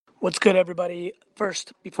What's good, everybody?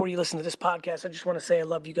 First, before you listen to this podcast, I just want to say I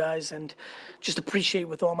love you guys and just appreciate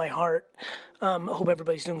with all my heart. I hope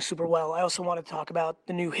everybody's doing super well. I also want to talk about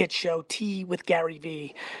the new hit show, Tea with Gary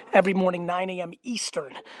Vee, every morning, 9 a.m.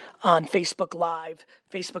 Eastern on Facebook Live,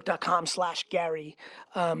 facebook.com/Gary.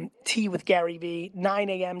 Tea with Gary Vee, 9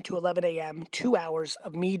 a.m. to 11 a.m., 2 hours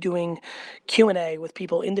of me doing Q&A with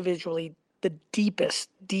people individually, the deepest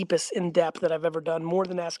in depth that I've ever done, more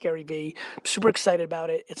than Ask Gary Vee. I'm super excited about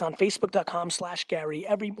it. It's on facebook.com/Gary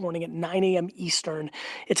every morning at 9 a.m. Eastern.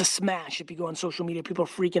 It's a smash. If you go on social media, people are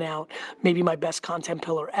freaking out. Maybe my best content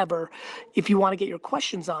pillar ever. If you want to get your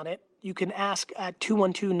questions on it, you can ask at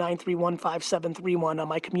 212-931-5731 on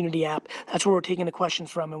my community app. That's where we're taking the questions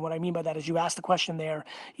from. And what I mean by that is you ask the question there,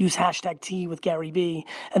 use hashtag Tea with Gary Vee,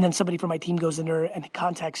 and then somebody from my team goes in there and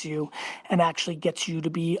contacts you and actually gets you to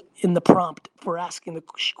be in the prompt for asking the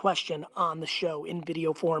question on the show in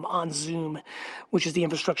video form on Zoom, which is the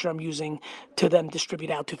infrastructure I'm using to then distribute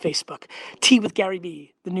out to Facebook. Tea with Gary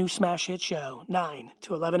Vee, the new smash hit show, 9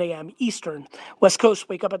 to 11 a.m. Eastern. West Coast,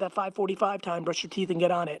 wake up at that 5:45 time, brush your teeth and get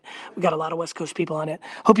on it. We got a lot of West Coast people on it.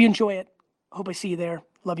 Hope you enjoy it. Hope I see you there.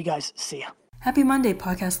 Love you guys. See ya. Happy Monday,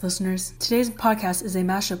 podcast listeners. Today's podcast is a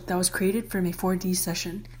mashup that was created from a 4D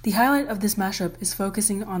session. The highlight of this mashup is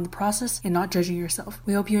focusing on the process and not judging yourself.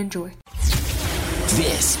 We hope you enjoy.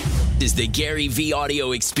 This is the Gary Vee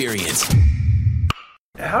audio experience.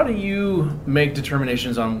 How do you make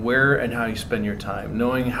determinations on where and how you spend your time,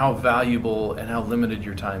 knowing how valuable and how limited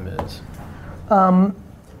your time is?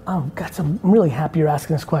 Oh, God, I'm really happy you're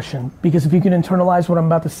asking this question, because if you can internalize what I'm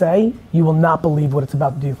about to say, you will not believe what it's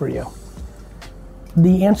about to do for you.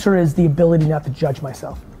 The answer is the ability not to judge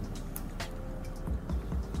myself.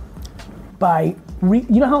 You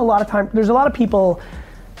know how a lot of time, there's a lot of people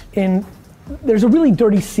there's a really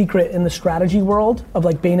dirty secret in the strategy world of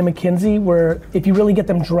like Bain and McKinsey, where if you really get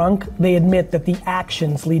them drunk, they admit that the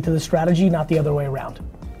actions lead to the strategy, not the other way around.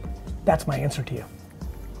 That's my answer to you.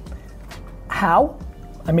 How?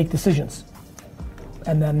 I make decisions.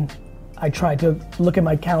 And then I try to look at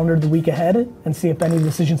my calendar the week ahead and see if any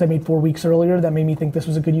decisions I made 4 weeks earlier that made me think this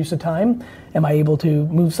was a good use of time. Am I able to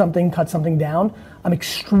move something, cut something down? I'm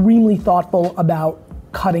extremely thoughtful about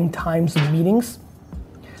cutting times of meetings.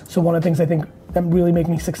 So one of the things I think that really make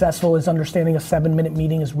me successful is understanding a 7-minute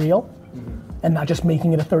meeting is real and not just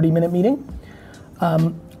making it a 30-minute meeting.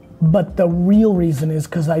 But the real reason is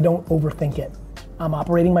because I don't overthink it. I'm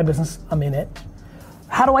operating my business, I'm in it.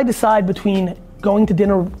 How do I decide between going to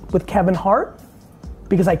dinner with Kevin Hart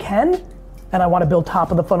because I can and I want to build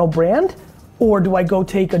top of the funnel brand, or do I go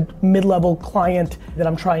take a mid-level client that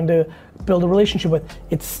I'm trying to build a relationship with?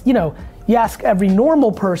 It's, you ask every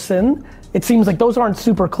normal person, it seems like those aren't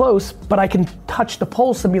super close, but I can touch the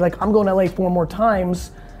pulse and be like, I'm going to LA 4 more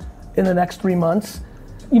times in the next 3 months.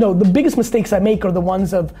 The biggest mistakes I make are the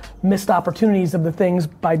ones of missed opportunities of the things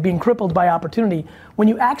by being crippled by opportunity. When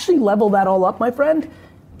you actually level that all up, my friend,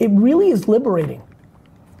 it really is liberating.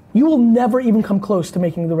 You will never even come close to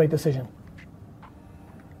making the right decision.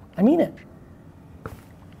 I mean it.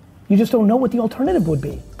 You just don't know what the alternative would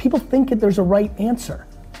be. People think that there's a right answer.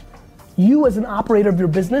 You as an operator of your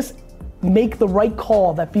business, make the right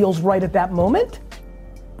call that feels right at that moment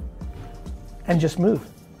and just move.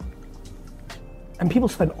 And people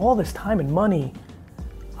spend all this time and money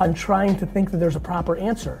on trying to think that there's a proper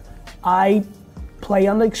answer. I play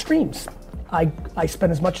on the extremes. I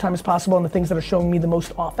spend as much time as possible on the things that are showing me the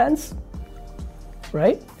most offense,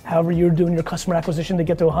 right? However you're doing your customer acquisition to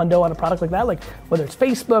get to a hundo on a product like that, like whether it's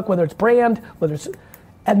Facebook, whether it's brand,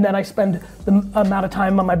 and then I spend the amount of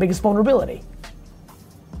time on my biggest vulnerability.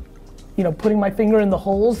 Putting my finger in the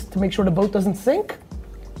holes to make sure the boat doesn't sink,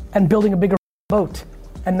 and building a bigger boat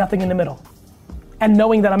and nothing in the middle. And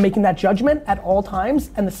knowing that I'm making that judgment at all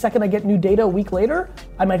times, and the second I get new data a week later,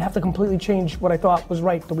 I might have to completely change what I thought was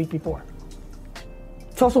right the week before.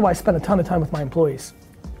 It's also why I spend a ton of time with my employees.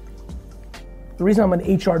 The reason I'm an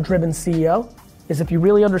HR-driven CEO is if you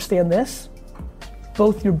really understand this,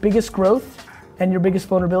 both your biggest growth and your biggest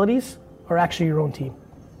vulnerabilities are actually your own team.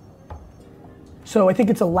 So I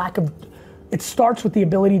think it starts with the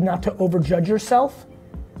ability not to overjudge yourself,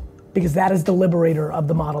 because that is the liberator of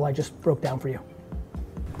the model I just broke down for you.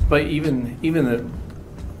 But even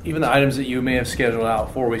the items that you may have scheduled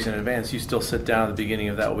out 4 weeks in advance, you still sit down at the beginning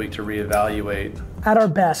of that week to reevaluate. At our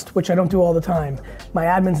best, which I don't do all the time, my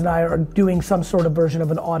admins and I are doing some sort of version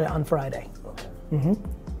of an audit on Friday. Mm-hmm.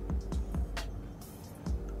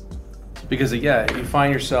 Because you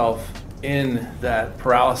find yourself in that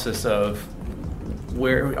paralysis of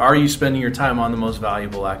where are you spending your time on the most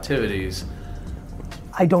valuable activities?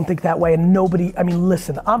 I don't think that way, and nobody, I mean,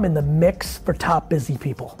 listen, I'm in the mix for top busy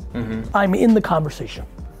people. I'm in the conversation.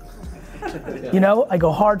 You know, I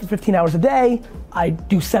go hard for 15 hours a day, I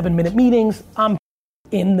do 7-minute meetings, I'm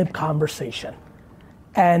in the conversation.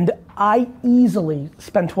 And I easily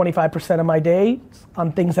spend 25% of my day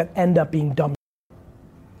on things that end up being dumb.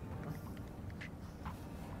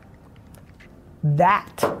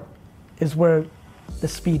 That is where the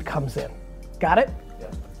speed comes in. Got it?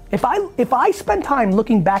 Yeah. If I spend time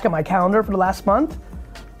looking back at my calendar for the last month,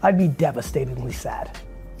 I'd be devastatingly sad.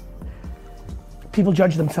 People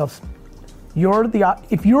judge themselves.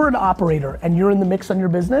 If you're an operator and you're in the mix on your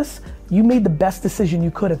business, you made the best decision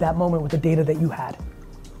you could at that moment with the data that you had.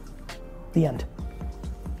 The end.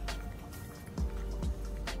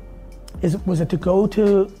 Was it to go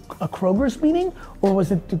to a Kroger's meeting, or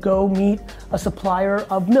was it to go meet a supplier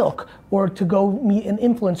of milk, or to go meet an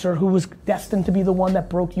influencer who was destined to be the one that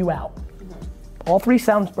broke you out? All three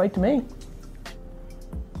sounds right to me.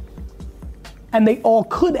 And they all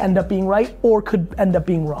could end up being right or could end up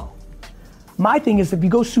being wrong. My thing is, if you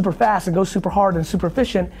go super fast and go super hard and super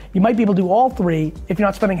efficient, you might be able to do all three if you're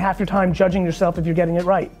not spending half your time judging yourself if you're getting it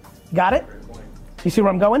right. Got it? You see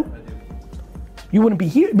where I'm going? You wouldn't be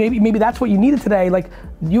here. Maybe that's what you needed today. Like,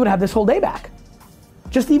 you would have this whole day back.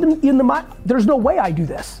 Just even in there's no way I do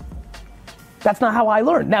this. That's not how I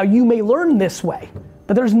learn. Now, you may learn this way,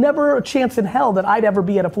 but there's never a chance in hell that I'd ever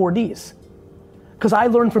be at a 4Ds. Because I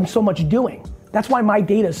learn from so much doing. That's why my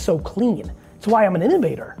data is so clean. It's why I'm an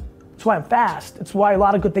innovator. It's why I'm fast. It's why a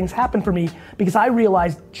lot of good things happen for me, because I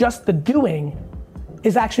realized just the doing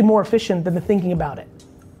is actually more efficient than the thinking about it.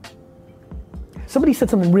 Somebody said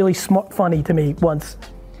something really funny to me once,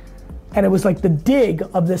 and it was like the dig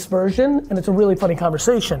of this version, and it's a really funny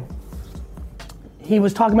conversation. He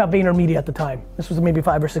was talking about VaynerMedia at the time. This was maybe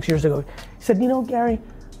 5 or 6 years ago. He said, you know, Gary,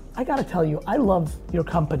 I gotta tell you, I love your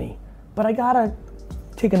company, but I gotta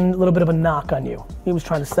take a little bit of a knock on you. He was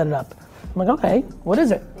trying to set it up. I'm like, okay, what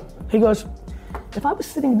is it? He goes, if I was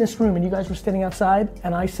sitting in this room and you guys were standing outside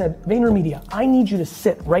and I said, VaynerMedia, I need you to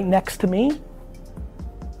sit right next to me,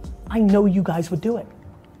 I know you guys would do it.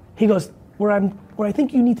 He goes, where I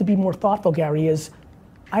think you need to be more thoughtful, Gary, is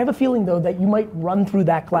I have a feeling though that you might run through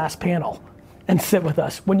that glass panel and sit with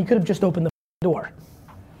us when you could have just opened the door.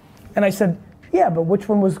 And I said, yeah, but which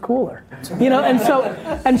one was cooler? You know, and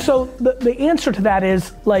so the answer to that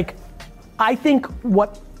is, like, I think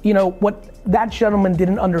what that gentleman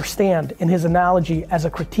didn't understand in his analogy as a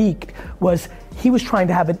critique was he was trying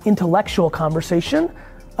to have an intellectual conversation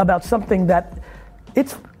about something that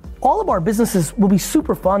all of our businesses will be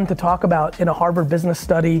super fun to talk about in a Harvard business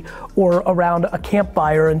study or around a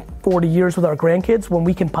campfire in 40 years with our grandkids when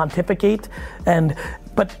we can pontificate,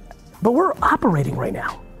 but we're operating right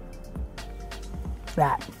now.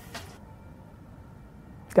 That.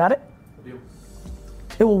 Got it?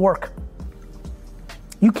 It will work.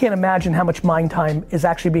 You can't imagine how much mind time is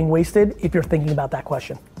actually being wasted if you're thinking about that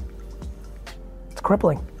question. It's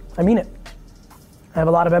crippling. I mean it. I have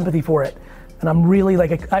a lot of empathy for it. And I'm really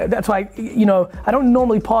that's why, I don't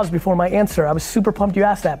normally pause before my answer. I was super pumped you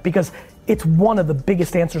asked that because it's one of the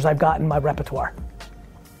biggest answers I've got in my repertoire.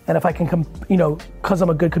 And if I can because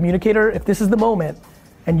I'm a good communicator, if this is the moment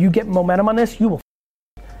and you get momentum on this, you'll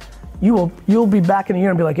be back in a year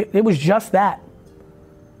and be like, it was just that.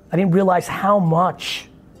 I didn't realize how much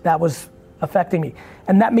that was affecting me.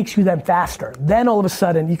 And that makes you then faster. Then all of a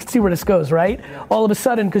sudden, you can see where this goes, right? Yeah. All of a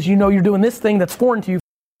sudden, because you're doing this thing that's foreign to you,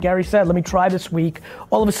 Gary said, let me try this week.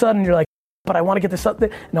 All of a sudden, you're like, but I want to get this up there.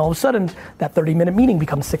 And all of a sudden, that 30-minute meeting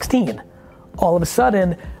becomes 16. All of a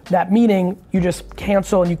sudden, that meeting, you just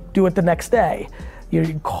cancel and you do it the next day.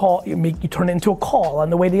 You turn it into a call on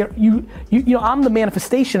the way there. I'm the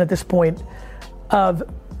manifestation at this point of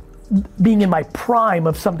being in my prime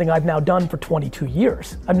of something I've now done for 22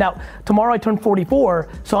 years. Tomorrow I turn 44,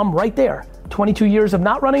 so I'm right there. 22 years of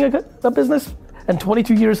not running a business, and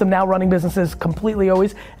 22 years of now running businesses completely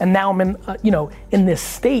always, and now I'm in this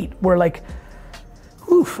state where I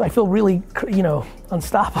feel really,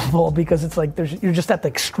 unstoppable because it's like you're just at the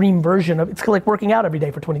extreme version of, it's like working out every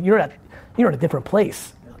day for 20, you're in a different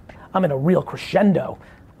place. I'm in a real crescendo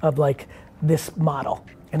of this model,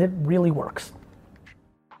 and it really works.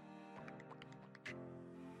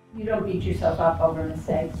 You don't beat yourself up over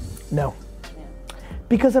mistakes? No.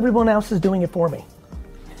 Because everyone else is doing it for me.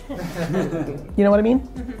 You know what I mean?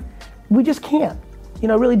 Mm-hmm. We just can't. I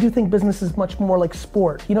really do think business is much more like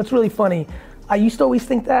sport. It's really funny. I used to always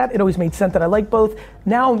think that. It always made sense that I like both.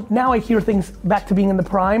 Now I hear things back to being in the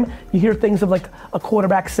prime. You hear things of a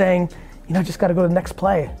quarterback saying, just got to go to the next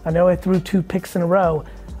play. I know I threw 2 picks in a row.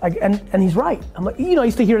 And he's right. I'm like, I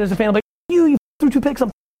used to hear it as a fan, I'm like, you threw 2 picks.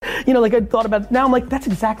 Like I thought about, now I'm like, that's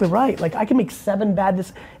exactly right. Like I can make 7 bad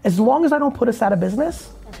decisions, as long as I don't put us out of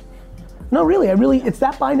business. No, really, it's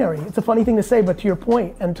that binary. It's a funny thing to say, but to your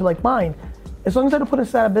point and to like mine, as long as I don't put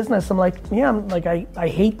us out of business, I'm like, I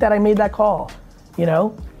hate that I made that call,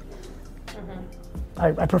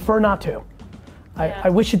 I prefer not to. I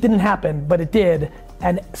wish it didn't happen, but it did.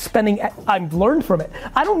 And I've learned from it.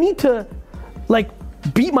 I don't need to like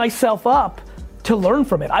beat myself up to learn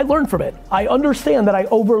from it. I learned from it. I understand that I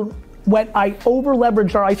over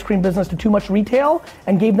leveraged our ice cream business to too much retail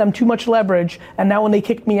and gave them too much leverage. And now when they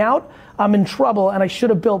kicked me out, I'm in trouble and I should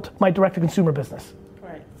have built my direct to consumer business.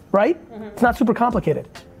 Right? Mm-hmm. It's not super complicated.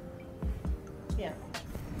 Yeah.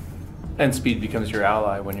 And speed becomes your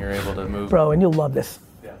ally when you're able to move. Bro, and you'll love this.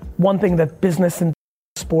 Yeah. One thing that business and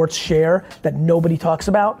sports share that nobody talks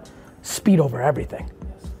about, speed over everything.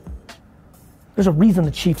 There's a reason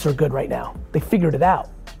the Chiefs are good right now. They figured it out.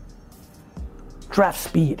 Draft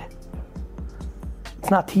speed. It's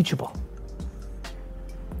not teachable.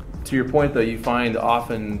 To your point though, you find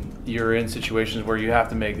often you're in situations where you have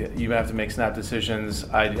to make snap decisions.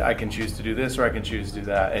 I can choose to do this or I can choose to do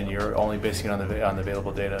that, and you're only basing it on the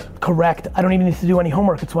available data. Correct. I don't even need to do any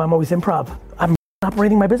homework. It's why I'm always improv. I'm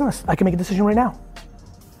operating my business. I can make a decision right now.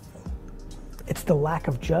 It's the lack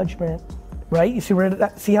of judgment. Right? You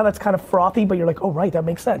see how that's kind of frothy, but you're like, oh, right, that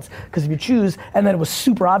makes sense. Because if you choose, and then it was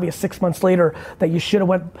super obvious 6 months later that you should have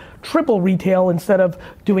went triple retail instead of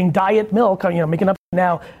doing diet milk, making up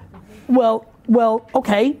now. Well,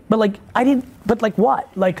 okay, but like,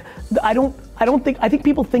 what? Like, I think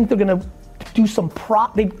people think they're gonna do some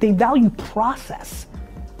they value process.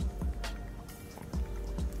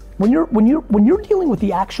 When you're dealing with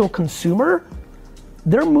the actual consumer,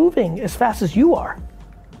 they're moving as fast as you are.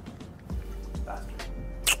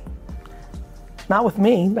 Not with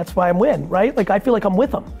me, that's why I'm win, right? Like I feel like I'm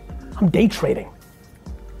with them. I'm day trading.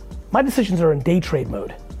 My decisions are in day trade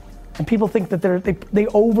mode. And people think that they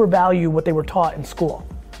overvalue what they were taught in school.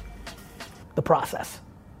 The process.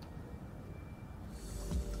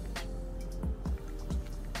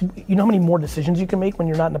 You know how many more decisions you can make when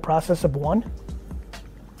you're not in the process of one?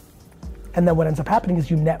 And then what ends up happening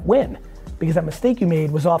is you net win, because that mistake you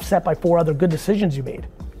made was offset by 4 other good decisions you made.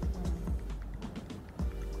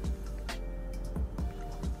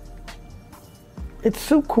 It's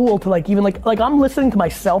so cool to like I'm listening to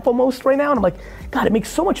myself almost right now, and I'm like, God, it makes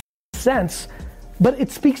so much sense, but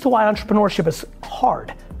it speaks to why entrepreneurship is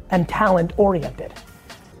hard and talent oriented.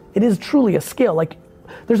 It is truly a skill. Like,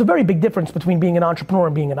 there's a very big difference between being an entrepreneur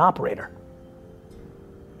and being an operator.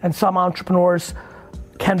 And some entrepreneurs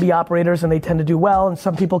can be operators and they tend to do well, and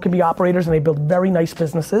some people can be operators and they build very nice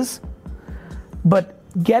businesses. But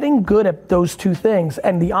getting good at those 2 things,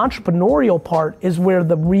 and the entrepreneurial part is where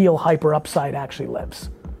the real hyper upside actually lives.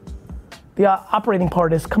 The operating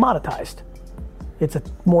part is commoditized. It's a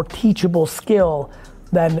more teachable skill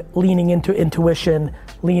than leaning into intuition,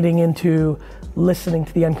 leaning into listening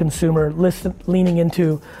to the end consumer, leaning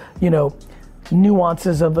into,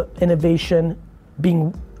 nuances of innovation,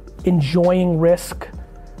 enjoying risk,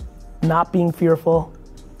 not being fearful.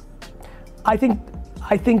 I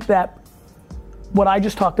think that what I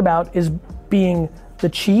just talked about is being the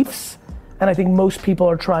Chiefs, and I think most people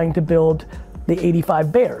are trying to build the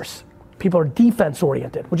 85 Bears. People are defense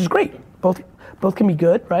oriented, which is great. Both can be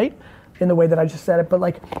good, right? In the way that I just said it, but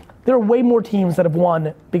like, there are way more teams that have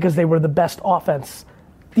won because they were the best offense.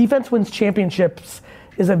 Defense wins championships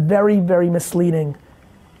is a very, very misleading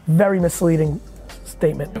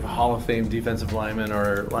statement. If a Hall of Fame defensive linemen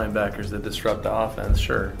or linebackers that disrupt the offense,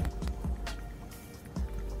 sure.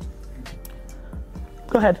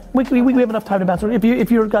 Go ahead. We have enough time to bounce.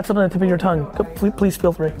 If you've got something on the tip of your tongue, please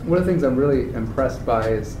feel free. One of the things I'm really impressed by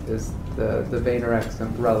is the VaynerX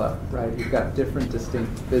umbrella, right? You've got different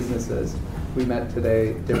distinct businesses. We met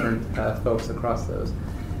today different folks across those.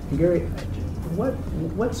 And Gary,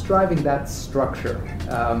 what's driving that structure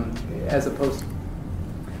as opposed?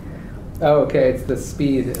 Oh, okay, it's the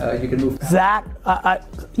speed. You can move fast. Zach,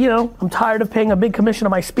 I'm tired of paying a big commission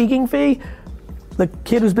on my speaking fee. The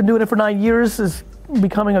kid who's been doing it for 9 years is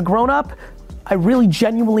becoming a grown-up. I really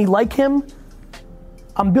genuinely like him.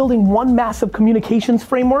 I'm building one massive communications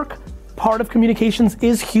framework. Part of communications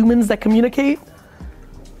is humans that communicate.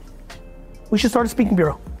 We should start a speaking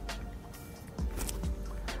bureau.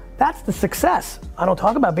 That's the success. I don't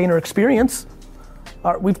talk about Vayner Experience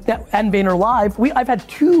and Vayner Live. I've had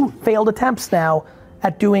 2 failed attempts now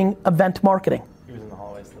at doing event marketing. He was in the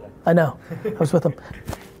hallways today. I know, I was with him.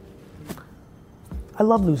 I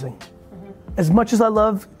love losing. As much as I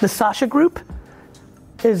love the Sasha Group,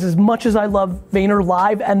 is as much as I love Vayner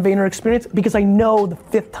Live and Vayner Experience, because I know the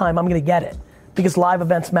 5th time I'm gonna get it. because live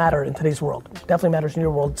events matter in today's world. Definitely matters in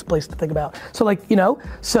your world. It's a place to think about. So like,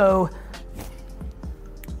 so.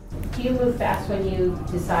 Do you move fast when you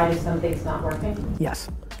decide if something's not working? Yes.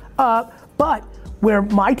 But where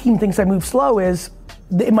my team thinks I move slow is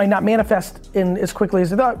it might not manifest in as quickly as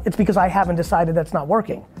they thought. It's because I haven't decided that's not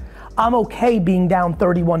working. I'm okay being down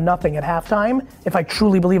 31-0 at halftime if I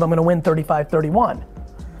truly believe I'm gonna win 35-31.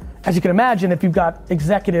 As you can imagine, if you've got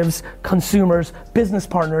executives, consumers, business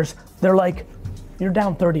partners, they're like, you're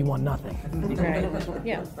down 31-0. Right.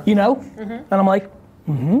 Yeah. And I'm like,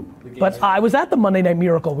 But I was at the Monday Night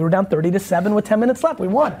Miracle. We were down 30-7 with 10 minutes left. We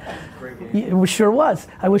won. It sure was.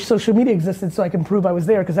 I wish social media existed so I can prove I was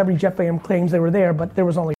there, because every Jet fan claims they were there, but there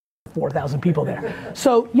was only 4,000 people there.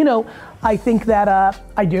 So, I think that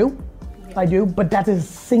I do, but that's a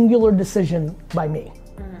singular decision by me,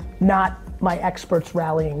 not my experts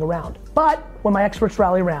rallying around. But when my experts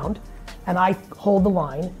rally around and I hold the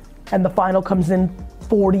line and the final comes in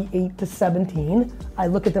 48-17, I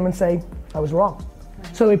look at them and say, I was wrong.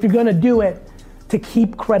 So if you're gonna do it to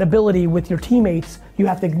keep credibility with your teammates, you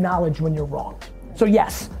have to acknowledge when you're wrong. So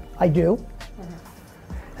yes, I do.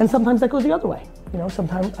 And sometimes that goes the other way.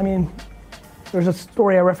 Sometimes, there's a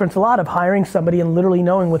story I reference a lot of hiring somebody and literally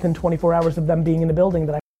knowing within 24 hours of them being in the building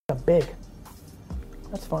that I got big.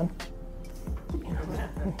 That's fun.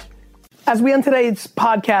 As we end today's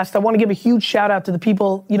podcast, I want to give a huge shout out to the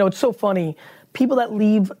people, it's so funny, people that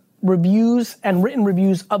leave reviews and written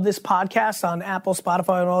reviews of this podcast on Apple,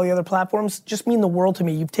 Spotify, and all the other platforms just mean the world to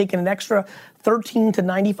me. You've taken an extra 13 to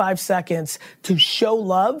 95 seconds to show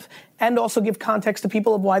love and also give context to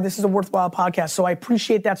people of why this is a worthwhile podcast. So I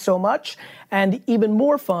appreciate that so much. And even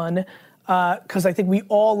more fun, because I think we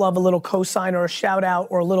all love a little cosign or a shout out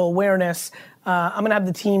or a little awareness. I'm gonna have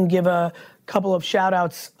the team give a couple of shout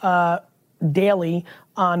outs daily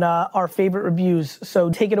on our favorite reviews.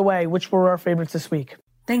 So take it away. Which were our favorites this week?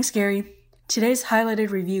 Thanks, Gary. Today's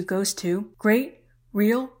highlighted review goes to Great,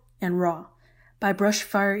 Real, and Raw by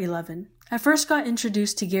Brushfire11. I first got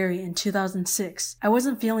introduced to Gary in 2006. I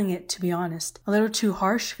wasn't feeling it, to be honest. A little too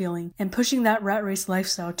harsh feeling, and pushing that rat race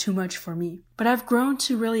lifestyle too much for me. But I've grown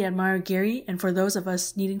to really admire Gary and for those of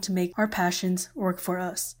us needing to make our passions work for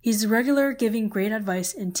us. He's regular, giving great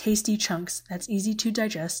advice in tasty chunks that's easy to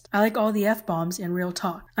digest. I like all the F-bombs and real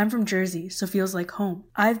talk. I'm from Jersey, so feels like home.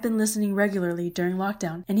 I've been listening regularly during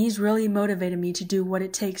lockdown, and he's really motivated me to do what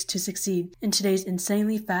it takes to succeed in today's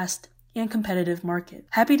insanely fast and competitive market.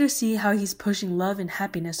 Happy to see how he's pushing love and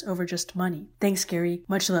happiness over just money. Thanks, Gary.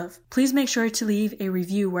 Much love. Please make sure to leave a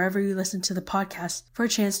review wherever you listen to the podcast for a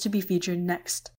chance to be featured next.